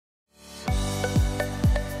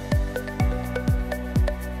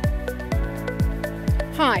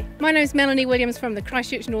Hi, my name is Melanie Williams from the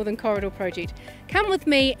Christchurch Northern Corridor project. Come with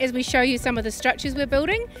me as we show you some of the structures we're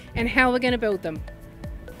building and how we're going to build them.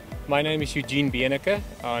 My name is Eugene Binaca.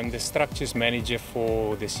 I'm the structures manager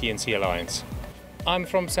for the CNC Alliance. I'm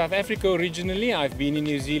from South Africa originally. I've been in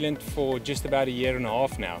New Zealand for just about a year and a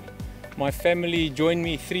half now. My family joined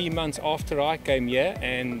me 3 months after I came here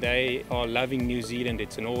and they are loving New Zealand.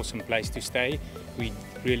 It's an awesome place to stay. We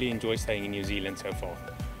really enjoy staying in New Zealand so far.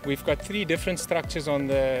 We've got 3 different structures on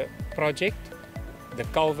the project. The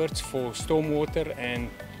culverts for stormwater and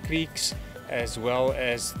creeks, as well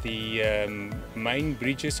as the main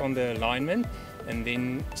bridges on the alignment, and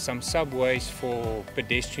then some subways for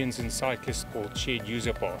pedestrians and cyclists called shared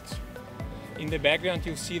user paths. In the background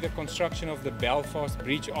you'll see the construction of the Belfast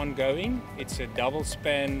bridge ongoing. It's a double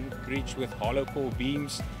span bridge with hollow core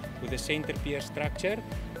beams with a center pier structure,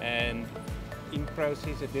 and in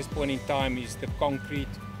process at this point in time is the concrete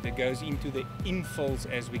that goes into the infills,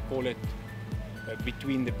 as we call it,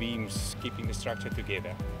 between the beams, keeping the structure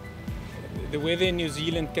together. The weather in New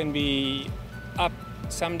Zealand can be up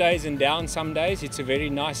some days and down some days. It's a very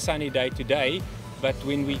nice sunny day today, but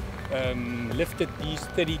when we lifted these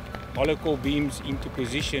 30 hollow core beams into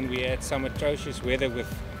position, we had some atrocious weather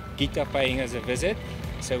with Gita paying us a visit.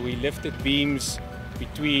 So we lifted beams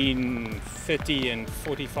between 30 and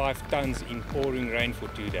 45 tons in pouring rain for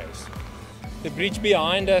 2 days. The bridge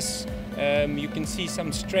behind us, you can see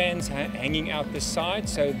some strands hanging out the side,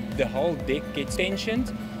 so the whole deck gets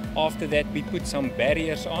tensioned. After that we put some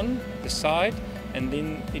barriers on the side, and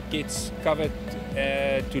then it gets covered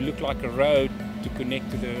to look like a road to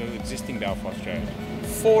connect to the existing Belfast road.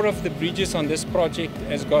 4 of the bridges on this project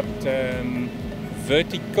has got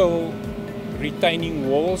vertical retaining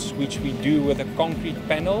walls, which we do with a concrete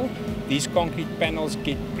panel. These concrete panels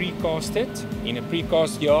get precasted in a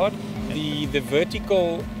precast yard. The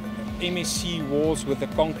vertical MSC walls with the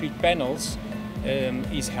concrete panels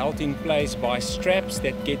is held in place by straps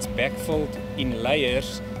that gets backfilled in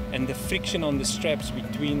layers, and the friction on the straps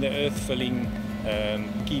between the earth filling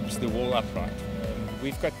keeps the wall upright.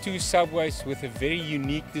 We've got 2 subways with a very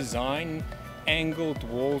unique design, angled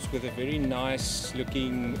walls with a very nice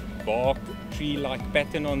looking bark tree-like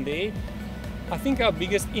pattern on there. I think our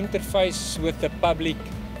biggest interface with the public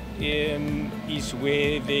is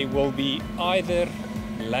where there will be either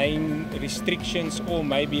lane restrictions or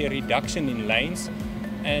maybe a reduction in lanes,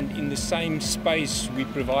 and in the same space we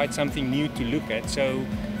provide something new to look at. So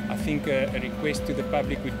I think a request to the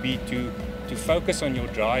public would be to focus on your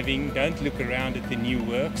driving. Don't look around at the new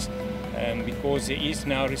works because there is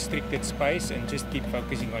now restricted space, and just keep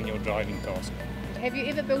focusing on your driving task. Have you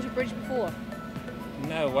ever built a bridge before?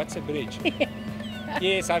 No, what's a bridge?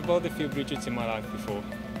 Yes, I've built a few bridges in my life before.